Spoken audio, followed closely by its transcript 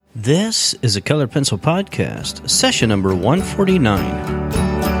This is a Colored Pencil Podcast, session number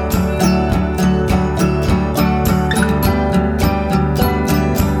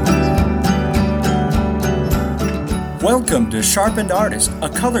 149. Welcome to Sharpened Artist, a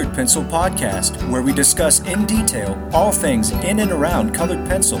Colored Pencil Podcast, where we discuss in detail all things in and around colored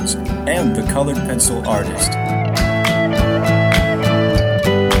pencils and the colored pencil artist.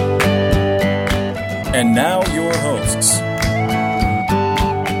 And now your hosts,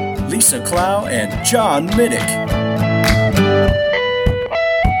 Lisa Clow and John Middick.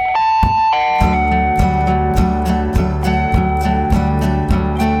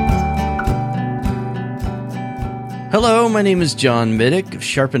 Hello, my name is John Middick of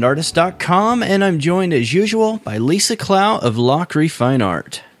SharpenedArtist.com, and I'm joined as usual by Lisa Clow of Lockery Fine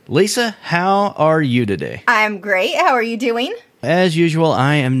Art. Lisa, how are you today? I'm great. How are you doing? As usual,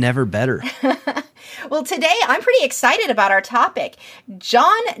 I am never better. Well, today I'm pretty excited about our topic.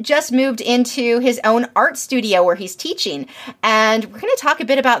 John just moved into his own art studio where he's teaching, and we're going to talk a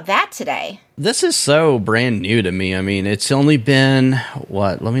bit about that today. This is so brand new to me. I mean, it's only been,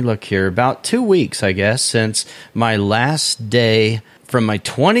 let me look here, about 2 weeks, I guess, since my last day from my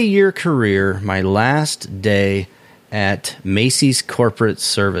 20-year career, my last day at Macy's Corporate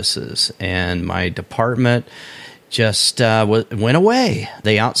Services, and my department just went away.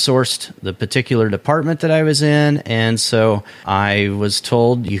 They outsourced the particular department that I was in, and so I was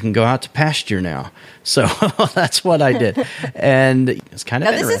told, you can go out to pasture now. So that's what I did, and it's kind of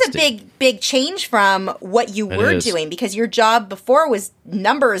interesting. This is a big change from what you were doing, because your job before was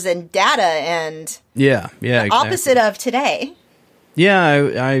numbers and data and exactly. Opposite of today. Yeah,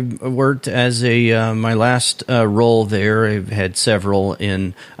 I worked as my last role there. I've had several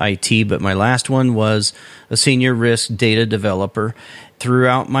in IT, but my last one was a senior risk data developer.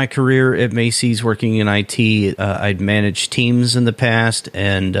 Throughout my career at Macy's working in IT, I'd managed teams in the past,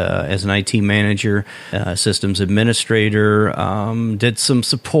 and as an IT manager, systems administrator, did some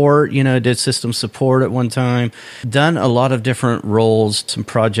support, did system support at one time, done a lot of different roles, some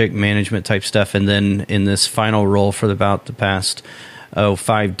project management type stuff, and then in this final role for about the past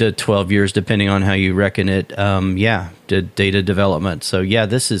 5 to 12 years, depending on how you reckon it, did data development. So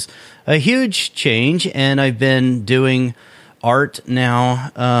this is a huge change, and I've been doing art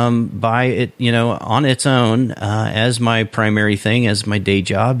now by it, on its own as my primary thing, as my day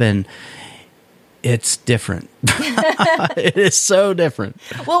job, and it's different. It is so different.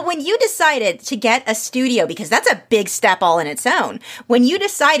 Well, when you decided to get a studio, because that's a big step all in its own, when you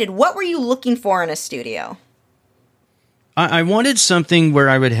decided, what were you looking for in a studio? I wanted something where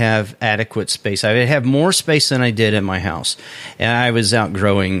I would have adequate space. I would have more space than I did in my house. And I was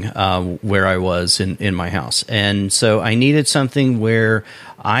outgrowing where I was in my house. And so I needed something where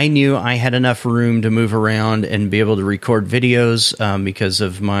I knew I had enough room to move around and be able to record videos because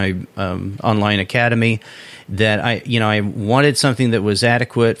of my online academy. That I wanted something that was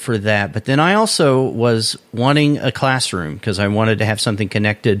adequate for that. But then I also was wanting a classroom, because I wanted to have something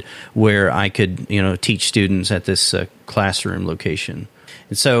connected where I could, teach students at this classroom location.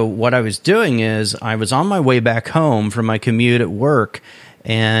 And so what I was doing is I was on my way back home from my commute at work,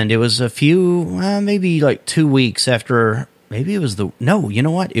 and it was a few, maybe like 2 weeks after. Maybe it was you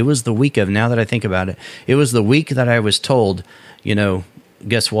know what? It was the week of, now that I think about it, it was the week that I was told,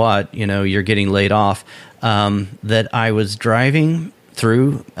 guess what? You're getting laid off. That I was driving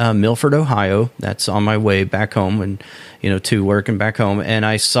through Milford, Ohio. That's on my way back home, and to work and back home. And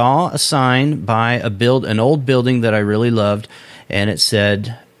I saw a sign by an old building that I really loved, and it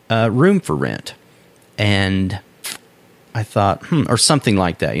said "room for rent." And I thought, or something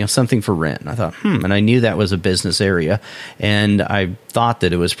like that, something for rent. And I thought, and I knew that was a business area, and I thought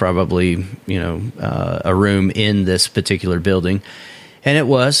that it was probably a room in this particular building. And it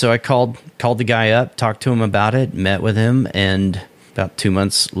was, so I called the guy up, talked to him about it, met with him, and about 2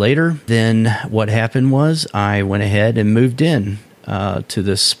 months later, then what happened was I went ahead and moved in to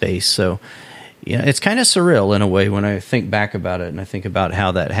this space. So, it's kind of surreal in a way when I think back about it, and I think about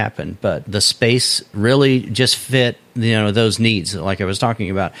how that happened. But the space really just fit, those needs, like I was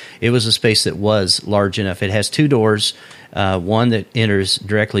talking about. It was a space that was large enough. It has 2 doors. One that enters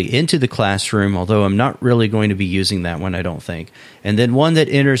directly into the classroom, although I'm not really going to be using that one, I don't think. And then one that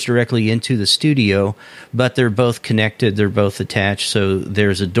enters directly into the studio, but they're both connected, they're both attached, so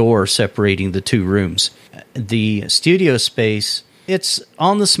there's a door separating the 2 rooms. The studio space, it's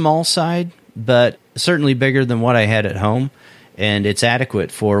on the small side, but certainly bigger than what I had at home, and it's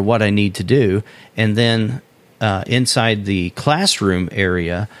adequate for what I need to do. And then inside the classroom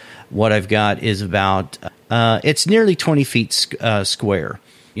area, what I've got is about... it's nearly 20 feet square.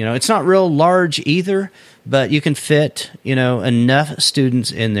 It's not real large either, but you can fit, enough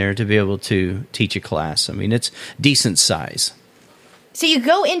students in there to be able to teach a class. I mean, it's decent size. So you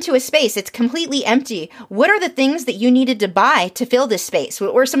go into a space, it's completely empty. What are the things that you needed to buy to fill this space?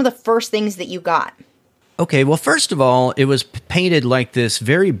 What were some of the first things that you got? Okay, well, first of all, it was painted like this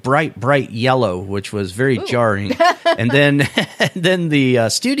very bright yellow, which was very jarring. And then the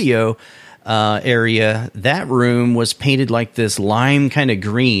studio area, that room was painted like this lime kind of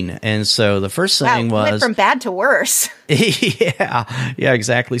green. And so the first thing was... went from bad to worse. Yeah,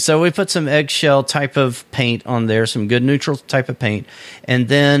 exactly. So we put some eggshell type of paint on there, some good neutral type of paint. And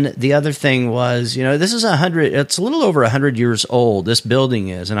then the other thing was, this is it's a little over 100 years old, this building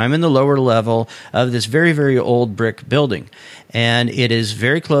is. And I'm in the lower level of this very, very old brick building. And it is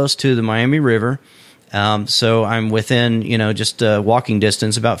very close to the Miami River. So I'm within, just walking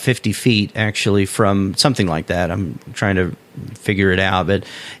distance, about 50 feet actually from something like that. I'm trying to figure it out, but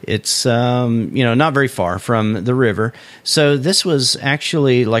it's, not very far from the river. So this was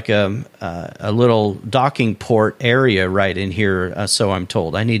actually like a little docking port area right in here. So I'm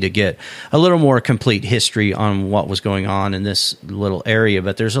told. I need to get a little more complete history on what was going on in this little area,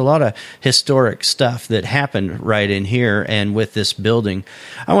 but there's a lot of historic stuff that happened right in here. And with this building,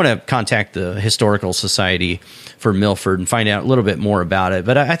 I want to contact the Historical Society for Milford and find out a little bit more about it.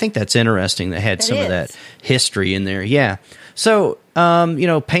 But I think that's interesting. That had some of that history in there. Yeah. So,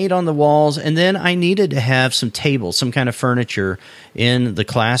 paint on the walls, and then I needed to have some tables, some kind of furniture in the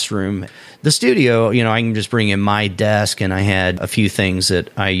classroom. The studio, I can just bring in my desk, and I had a few things that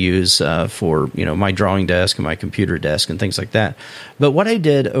I use for, my drawing desk and my computer desk and things like that. But what I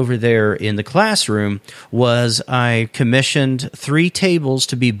did over there in the classroom was I commissioned 3 tables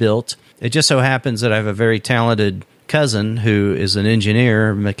to be built. It just so happens that I have a very talented cousin who is an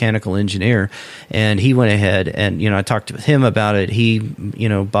engineer, mechanical engineer, and he went ahead and, I talked to him about it. He,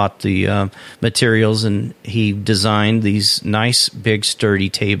 bought the materials and he designed these nice, big, sturdy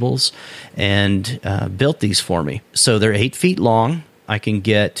tables and built these for me. So they're 8 feet long. I can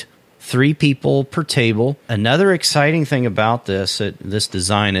get 3 people per table. Another exciting thing about this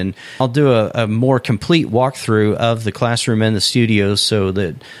design, and I'll do a more complete walkthrough of the classroom and the studio so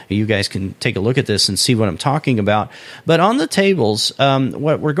that you guys can take a look at this and see what I'm talking about. But on the tables,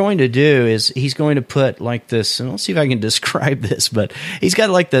 what we're going to do is he's going to put like this, and let's see if I can describe this, but he's got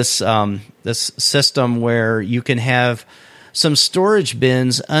like this, this system where you can have some storage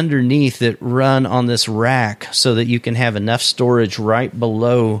bins underneath that run on this rack so that you can have enough storage right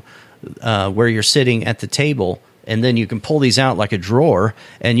below where you're sitting at the table, and then you can pull these out like a drawer,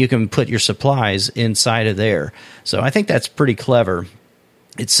 and you can put your supplies inside of there. So I think that's pretty clever.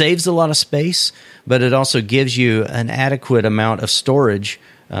 It saves a lot of space, but it also gives you an adequate amount of storage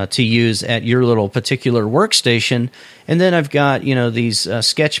to use at your little particular workstation. And then I've got, these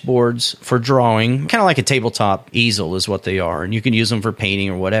sketchboards for drawing, kind of like a tabletop easel is what they are, and you can use them for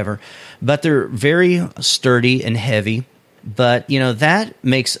painting or whatever. But they're very sturdy and heavy. But, that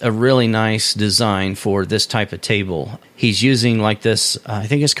makes a really nice design for this type of table. He's using like this, I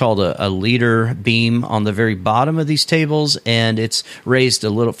think it's called a leader beam on the very bottom of these tables, and it's raised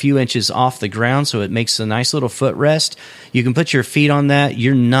a few inches off the ground, so it makes a nice little footrest. You can put your feet on that.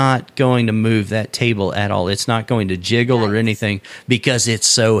 You're not going to move that table at all. It's not going to jiggle or anything because it's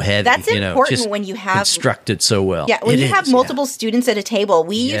so heavy. That's important when you have constructed so well. Yeah, when you have multiple students at a table.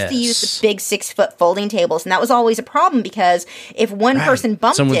 We used to use the big 6-foot folding tables, and that was always a problem because if one person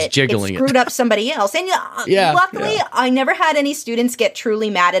bumped it screwed up somebody else. And luckily, I never had any students get truly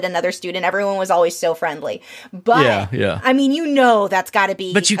mad at another student. Everyone was always so friendly. But I mean, that's got to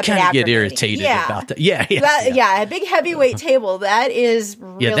be. But you kind of get irritated about that. A big heavyweight table. That is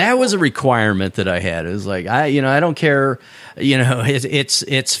really that was a requirement that I had. It was like I don't care.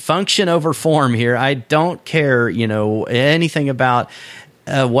 It's function over form here. I don't care. Anything about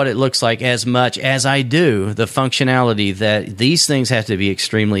what it looks like as much as I do the functionality, that these things have to be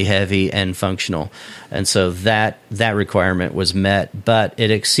extremely heavy and functional. And so that requirement was met, but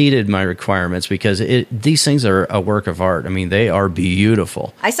it exceeded my requirements because these things are a work of art. I mean, they are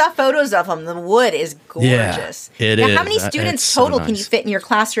beautiful. I saw photos of them. The wood is gorgeous. Yeah, it is. How many students total can you fit in your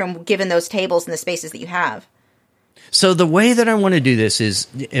classroom given those tables and the spaces that you have? So the way that I want to do this is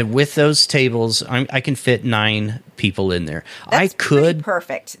with those tables, I can fit 9 people in there. That's pretty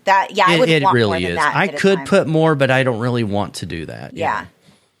perfect. I would want really more than is. that. I could put more, but I don't really want to do that. Yeah.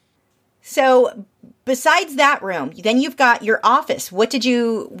 So besides that room, then you've got your office. What did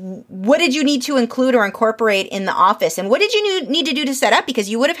you need to include or incorporate in the office, and what did you need to do to set up? Because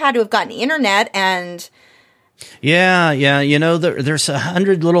you would have had to have gotten internet and Yeah. There's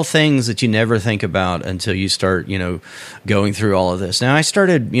 100 little things that you never think about until you start, going through all of this. Now, I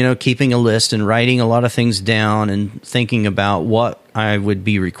started, keeping a list and writing a lot of things down and thinking about what I would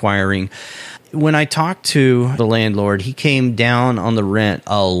be requiring. When I talked to the landlord, he came down on the rent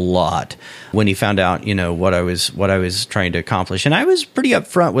a lot when he found out, what I was trying to accomplish. And I was pretty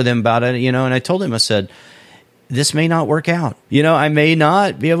upfront with him about it, and I told him, I said, this may not work out. I may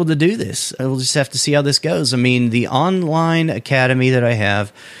not be able to do this. We'll just have to see how this goes. I mean, the online academy that I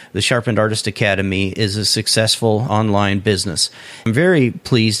have, the Sharpened Artist Academy, is a successful online business. I'm very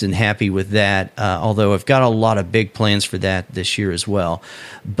pleased and happy with that, although I've got a lot of big plans for that this year as well.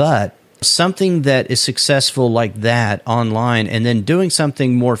 But something that is successful like that online, and then doing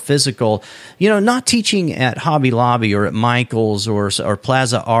something more physical, not teaching at Hobby Lobby or at Michael's or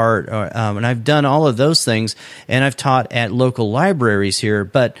Plaza Art, and I've done all of those things, and I've taught at local libraries here,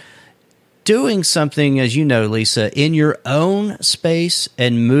 but doing something, as you know, Lisa, in your own space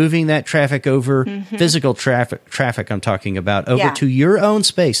and moving that traffic over, physical traffic I'm talking about, over to your own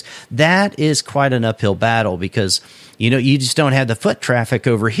space, that is quite an uphill battle because you just don't have the foot traffic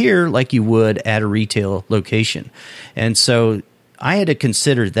over here like you would at a retail location. And so I had to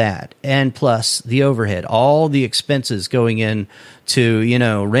consider that. And plus the overhead, all the expenses going in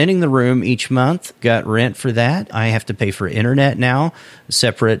to, renting the room each month, got rent for that. I have to pay for internet now, a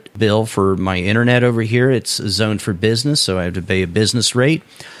separate bill for my internet over here. It's zoned for business, so I have to pay a business rate.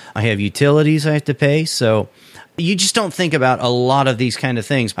 I have utilities I have to pay. So you just don't think about a lot of these kind of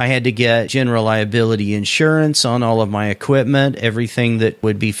things. I had to get general liability insurance on all of my equipment, everything that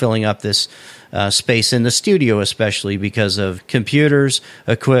would be filling up this space in the studio, especially because of computers,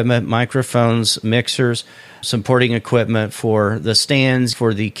 equipment, microphones, mixers, supporting equipment for the stands,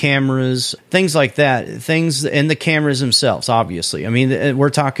 for the cameras, things like that, and the cameras themselves, obviously. I mean, we're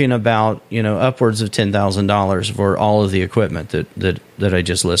talking about, upwards of $10,000 for all of the equipment that I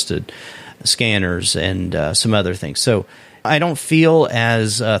just listed. Scanners and some other things. So I don't feel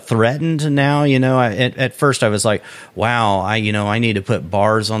as threatened now. At first I was like, wow, I need to put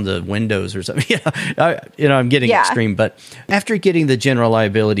bars on the windows or something. I'm getting extreme. But after getting the general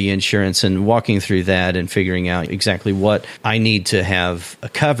liability insurance and walking through that and figuring out exactly what I need to have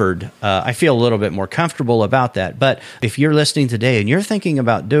covered, I feel a little bit more comfortable about that. But if you're listening today and you're thinking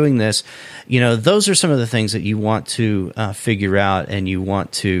about doing this, those are some of the things that you want to figure out, and you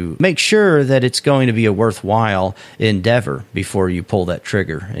want to make sure that it's going to be a worthwhile endeavor before you pull that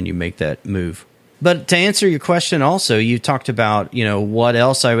trigger and you make that move. But to answer your question also, you talked about, what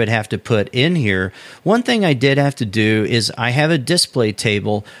else I would have to put in here. One thing I did have to do is I have a display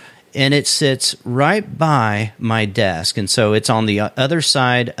table, and it sits right by my desk. And so it's on the other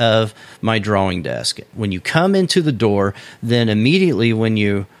side of my drawing desk. When you come into the door, then immediately when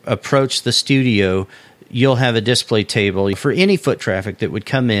you approach the studio, you'll have a display table. For any foot traffic that would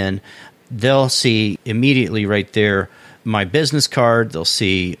come in, they'll see immediately right there my business card. They'll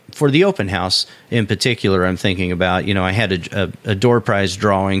see, for the open house in particular, I'm thinking about, I had a door prize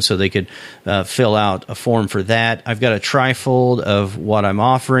drawing so they could fill out a form for that. I've got a trifold of what I'm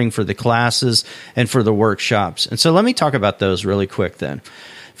offering for the classes and for the workshops. And so let me talk about those really quick then.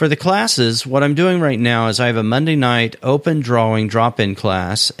 For the classes, what I'm doing right now is I have a Monday night open drawing drop-in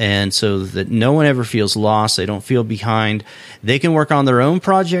class, and so that no one ever feels lost, they don't feel behind. They can work on their own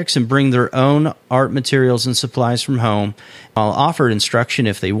projects and bring their own art materials and supplies from home. I'll offer instruction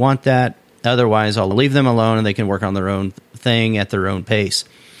if they want that. Otherwise, I'll leave them alone and they can work on their own thing at their own pace.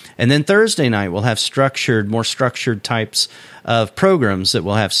 And then Thursday night, we'll have more structured types of programs that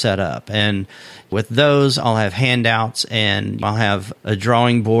we'll have set up. And with those, I'll have handouts, and I'll have a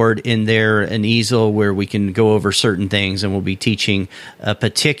drawing board in there, an easel where we can go over certain things, and we'll be teaching a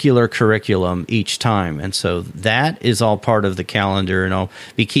particular curriculum each time. And so that is all part of the calendar, and I'll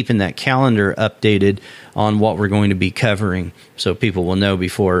be keeping that calendar updated on what we're going to be covering so people will know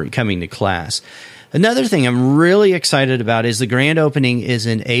before coming to class. Another thing I'm really excited about is the grand opening is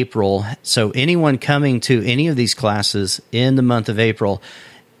in April. So anyone coming to any of these classes in the month of April,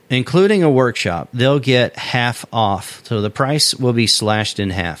 including a workshop, they'll get half off. So the price will be slashed in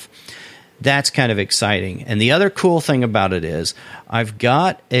half. That's kind of exciting. And the other cool thing about it is I've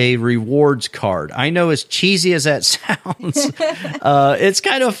got a rewards card. I know, as cheesy as that sounds, it's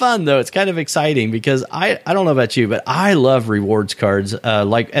kind of fun, though. It's kind of exciting because I don't know about you, but I love rewards cards,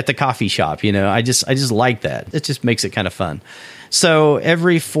 like at the coffee shop. I just like that. It just makes it kind of fun. So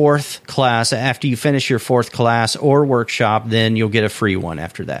every fourth class, after you finish your fourth class or workshop, then you'll get a free one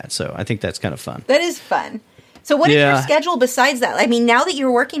after that. So I think that's kind of fun. That is fun. So what is your schedule besides that? I mean, now that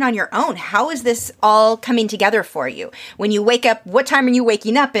you're working on your own, how is this all coming together for you? When you wake up, what time are you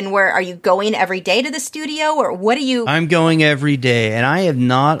waking up, and where are you going every day to the studio, or what are you? I'm going every day, and I have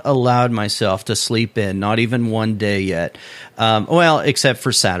not allowed myself to sleep in, not even one day yet. Well, except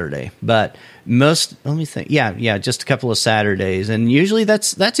for Saturday, but let me think. Yeah, just a couple of Saturdays, and usually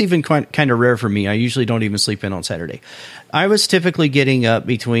that's even kind of rare for me. I usually don't even sleep in on Saturday. I was typically getting up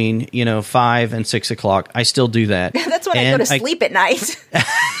between 5 and 6 o'clock. I still do that. That's when I go to sleep at night.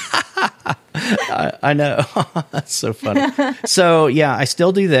 I know. That's so funny. So yeah, I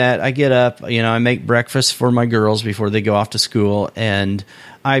still do that. I get up, I make breakfast for my girls before they go off to school, and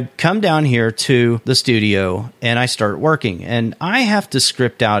I come down here to the studio and I start working, and I have to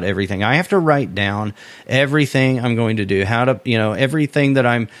script out everything. I have to write down everything I'm going to do, everything that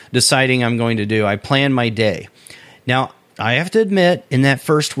I'm deciding I'm going to do. I plan my day. Now, I have to admit, in that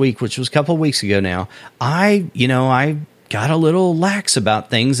first week, which was a couple of weeks ago now, I got a little lax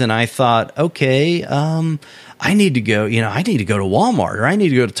about things, and I thought, okay, I need to go, I need to go to Walmart, or I need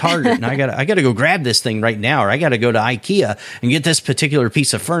to go to Target, and I got to go grab this thing right now, or I got to go to IKEA and get this particular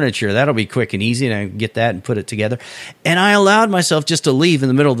piece of furniture. That'll be quick and easy, and I can get that and put it together. And I allowed myself just to leave in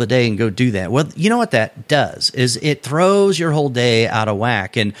the middle of the day and go do that. Well, you know what that does is it throws your whole day out of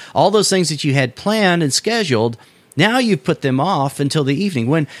whack, and all those things that you had planned and scheduled, now you put them off until the evening.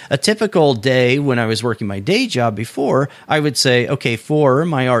 When a typical day, when I was working my day job before, I would say, okay, for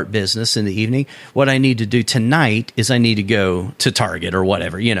my art business in the evening, what I need to do tonight is I need to go to Target or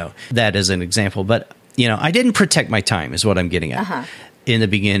whatever, that is an example. But, I didn't protect my time is what I'm getting at in the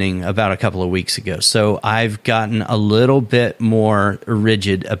beginning about a couple of weeks ago. So I've gotten a little bit more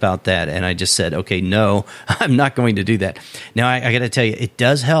rigid about that. And I just said, okay, no, I'm not going to do that. Now, I got to tell you, it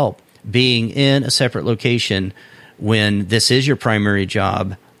does help being in a separate location when this is your primary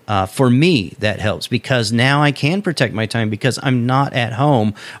job. For me, that helps, because now I can protect my time, because I'm not at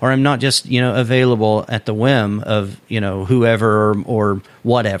home, or I'm not just, available at the whim of, whoever or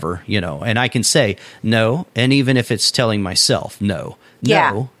whatever, and I can say no. And even if it's telling myself no,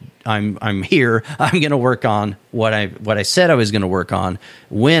 I'm here. I'm going to work on what I said I was going to work on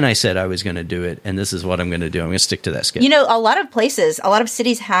when I said I was going to do it, and this is what I'm going to do. I'm going to stick to that schedule. A lot of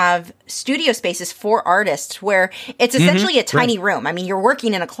cities have studio spaces for artists where it's essentially a tiny room. I mean, you're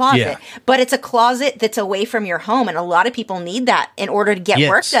working in a closet, but it's a closet that's away from your home, and a lot of people need that in order to get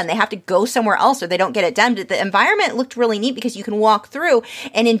work done. They have to go somewhere else, or they don't get it done. But the environment looked really neat because you can walk through,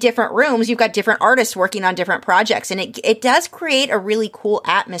 and in different rooms, you've got different artists working on different projects, and it does create a really cool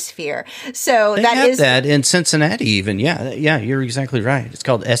atmosphere. So they have that in Cincinnati even. Yeah, you're exactly right. It's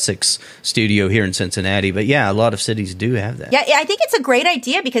called Essex Studio here in Cincinnati. But yeah, a lot of cities do have that. Yeah, I think it's a great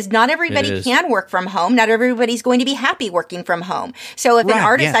idea, because not everybody can work from home. Not everybody's going to be happy working from home. So if an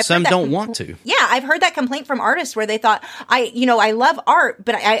artist, some don't want to. Yeah, I've heard that complaint from artists where they thought, I love art,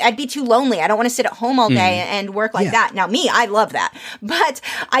 but I'd be too lonely. I don't want to sit at home all day and work like that. Now, me, I love that. But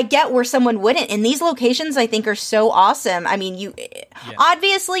I get where someone wouldn't. And these locations, I think, are so awesome. I mean,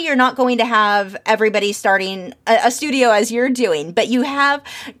 obviously, you're not going to have everybody starting a studio as you're doing, but you have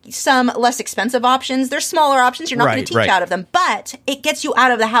some less expensive options. There's smaller options. You're not going to teach out of them, but it gets you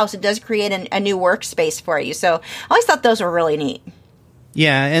out of the house. It does create a new workspace for you. So I always thought those were really neat.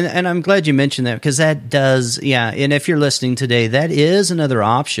 Yeah, and I'm glad you mentioned that, because that does, and if you're listening today, that is another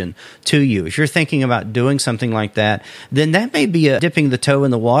option to you. If you're thinking about doing something like that, then that may be a dipping the toe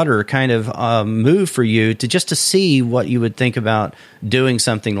in the water kind of move for you to see what you would think about doing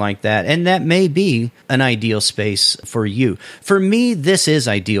something like that. And that may be an ideal space for you. For me, this is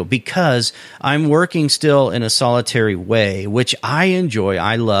ideal because I'm working still in a solitary way, which I enjoy,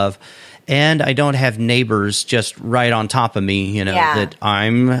 I love. And I don't have neighbors just right on top of me, that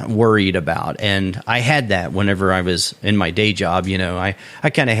I'm worried about. And I had that whenever I was in my day job. I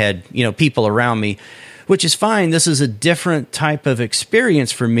kind of had, people around me, which is fine. This is a different type of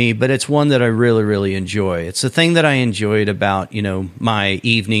experience for me, but it's one that I really, really enjoy. It's the thing that I enjoyed about, my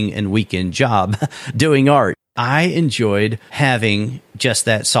evening and weekend job doing art. I enjoyed having just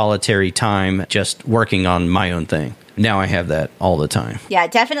that solitary time, just working on my own thing. Now I have that all the time. Yeah,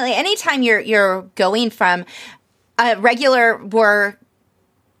 definitely. Anytime you're going from a regular work,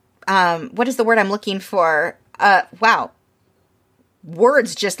 what is the word I'm looking for? Wow.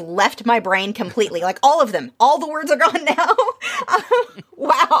 Words just left my brain completely. Like all of them. All the words are gone now.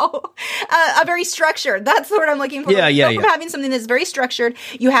 Wow. A very structured. That's the word I'm looking for. Yeah. From having something that's very structured,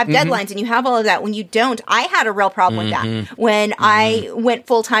 you have deadlines and you have all of that. When you don't, I had a real problem with that when I went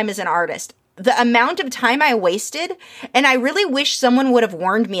full time as an artist. the amount of time I wasted, and I really wish someone would have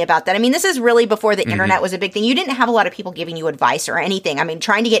warned me about that. I mean, this is really before the internet was a big thing. You didn't have a lot of people giving you advice or anything. I mean,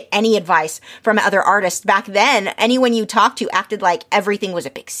 trying to get any advice from other artists back then, anyone you talked to acted like everything was a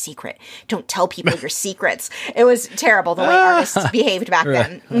big secret. Don't tell people your secrets. It was terrible the way artists behaved back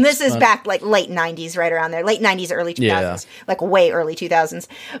then. And this is back like late 90s, right around there. Late 90s, early 2000s. Like way early 2000s.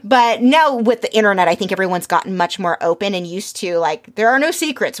 But now with the internet, I think everyone's gotten much more open and used to, like, there are no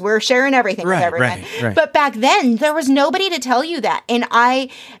secrets. We're sharing everything with everyone. Right. But back then, there was nobody to tell you that. And I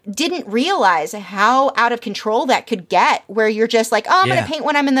didn't realize how out of control that could get, where you're just like, oh, I'm going to paint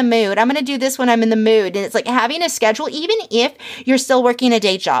when I'm in the mood. I'm going to do this when I'm in the mood. And it's like having a schedule, even if you're still working a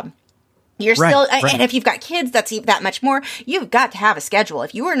day job. You're still, and if you've got kids, that's that much more. You've got to have a schedule.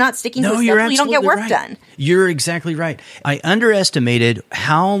 If you are not sticking to a schedule, you don't get work done. You're exactly right. I underestimated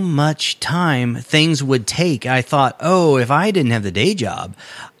how much time things would take. I thought, oh, if I didn't have the day job,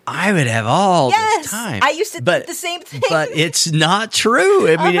 I would have all this time. I used to think the same thing. But it's not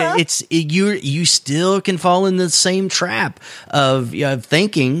true. I mean, you still can fall in the same trap of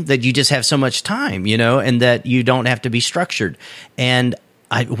thinking that you just have so much time, and that you don't have to be structured. And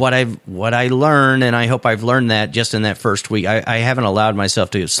what I learned, and I hope I've learned that just in that first week. I haven't allowed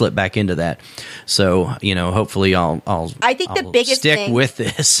myself to slip back into that. So, hopefully I'll the biggest stick thing, with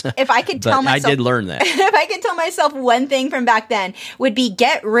this. If I could tell myself, I did learn that. If I could tell myself one thing from back then, would be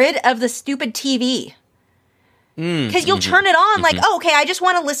get rid of the stupid TV. Because you'll turn it on like, oh, okay, I just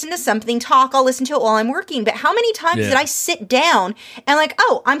want to listen to something talk. I'll listen to it while I'm working. But how many times did I sit down and like,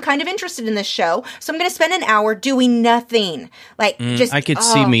 oh, I'm kind of interested in this show, so I'm going to spend an hour doing nothing. Like, I could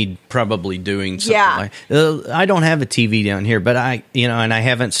see me probably doing something like I don't have a TV down here, but and I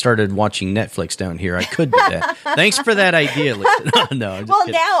haven't started watching Netflix down here. I could do that. Thanks for that idea, Lisa. No, well,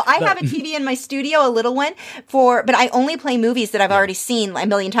 now I have a TV in my studio, a little one, but I only play movies that I've already seen a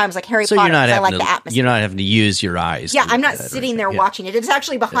million times, like Harry Potter, because I like the atmosphere. You're not having to use your eyes. Yeah, I'm not sitting there watching it. It's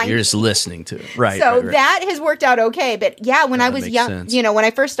actually behind me. You're just listening to it. Right. So that has worked out okay. But yeah, when I was young, when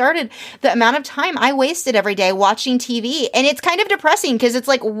I first started, the amount of time I wasted every day watching TV, and it's kind of depressing because it's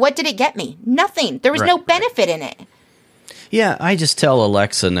like, what did it get me? Nothing. There was no benefit in it. Yeah, I just tell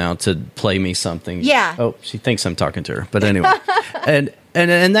Alexa now to play me something. Yeah. Oh, she thinks I'm talking to her. But anyway.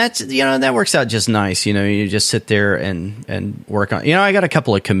 And that's, that works out just nice. You just sit there and work on, I got a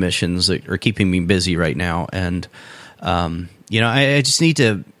couple of commissions that are keeping me busy right now. And, I just need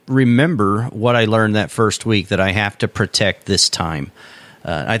to remember what I learned that first week, that I have to protect this time.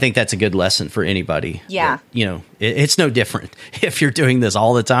 I think that's a good lesson for anybody. Yeah. It's no different if you're doing this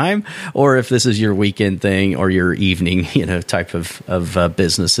all the time or if this is your weekend thing or your evening, type of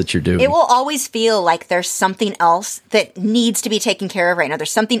business that you're doing. It will always feel like there's something else that needs to be taken care of right now.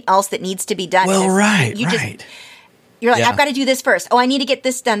 There's something else that needs to be done. Well, right. You're like, I've got to do this first. Oh, I need to get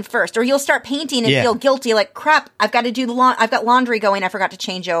this done first. Or you'll start painting and feel guilty. Like, crap, I've got to do I've got laundry going. I forgot to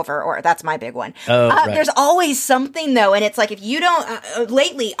change over. Or that's my big one. There's always something though. And it's like, if you don't,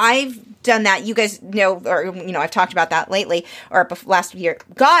 lately I've done that. You guys know, or, I've talked about that lately or last year.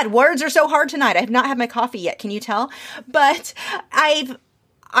 God, words are so hard tonight. I have not had my coffee yet. Can you tell? But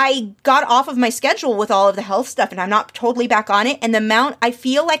I got off of my schedule with all of the health stuff and I'm not totally back on it. And I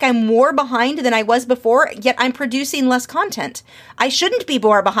feel like I'm more behind than I was before, yet I'm producing less content. I shouldn't be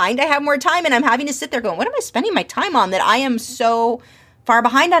more behind. I have more time and I'm having to sit there going, what am I spending my time on that I am so far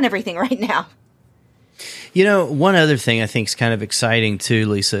behind on everything right now? One other thing I think is kind of exciting too,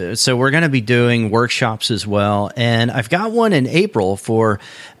 Lisa. So we're going to be doing workshops as well. And I've got one in April for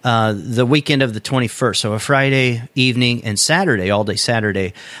the weekend of the 21st. So a Friday evening and Saturday, all day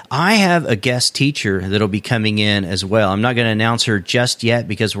Saturday. I have a guest teacher that'll be coming in as well. I'm not going to announce her just yet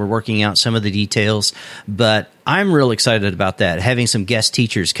because we're working out some of the details, but I'm real excited about that. Having some guest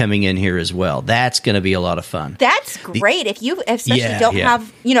teachers coming in here as well. That's going to be a lot of fun. That's great. If you especially don't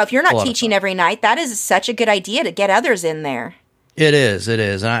have, if you're not teaching every night, that is such a good idea to get others in there. It is.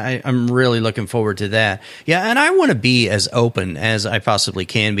 And I'm really looking forward to that. Yeah, and I want to be as open as I possibly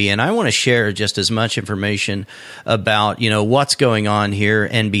can be, and I want to share just as much information about, what's going on here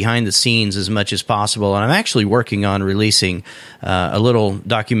and behind the scenes as much as possible. And I'm actually working on releasing a little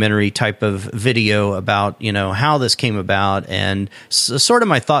documentary type of video about, how this came about and sort of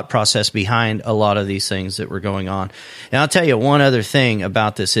my thought process behind a lot of these things that were going on. And I'll tell you one other thing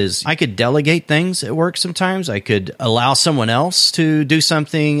about this is I could delegate things at work sometimes. I could allow someone else to do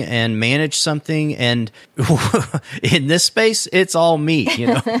something and manage something, and in this space it's all me.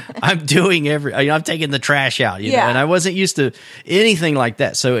 I'm doing I'm taking the trash out, and I wasn't used to anything like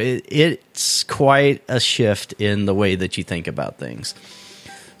that, so it's quite a shift in the way that you think about things.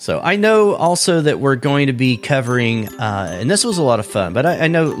 So I know also that we're going to be covering, and this was a lot of fun, but I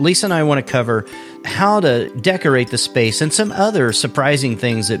know Lisa and I want to cover how to decorate the space and some other surprising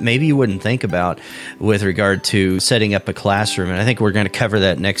things that maybe you wouldn't think about with regard to setting up a classroom. And I think we're going to cover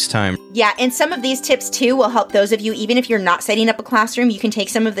that next time. Yeah, and some of these tips too will help those of you, even if you're not setting up a classroom, you can take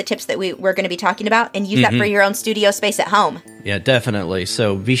some of the tips that we're going to be talking about and use that for your own studio space at home. Yeah, definitely.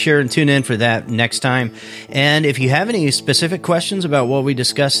 So be sure and tune in for that next time. And if you have any specific questions about what we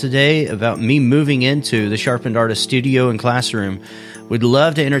discussed today, about me moving into the Sharpened Artist studio and classroom, we'd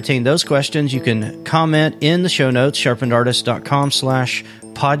love to entertain those questions. You can comment in the show notes,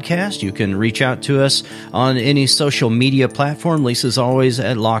 sharpenedartist.com/podcast. You can reach out to us on any social media platform. Lisa's always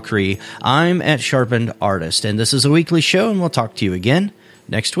at Lockery. I'm at Sharpened Artist. And this is a weekly show, and we'll talk to you again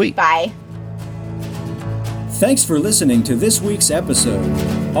next week. Bye. Thanks for listening to this week's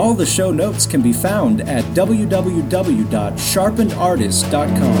episode. All the show notes can be found at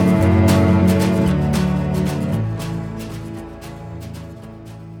www.sharpenedartist.com.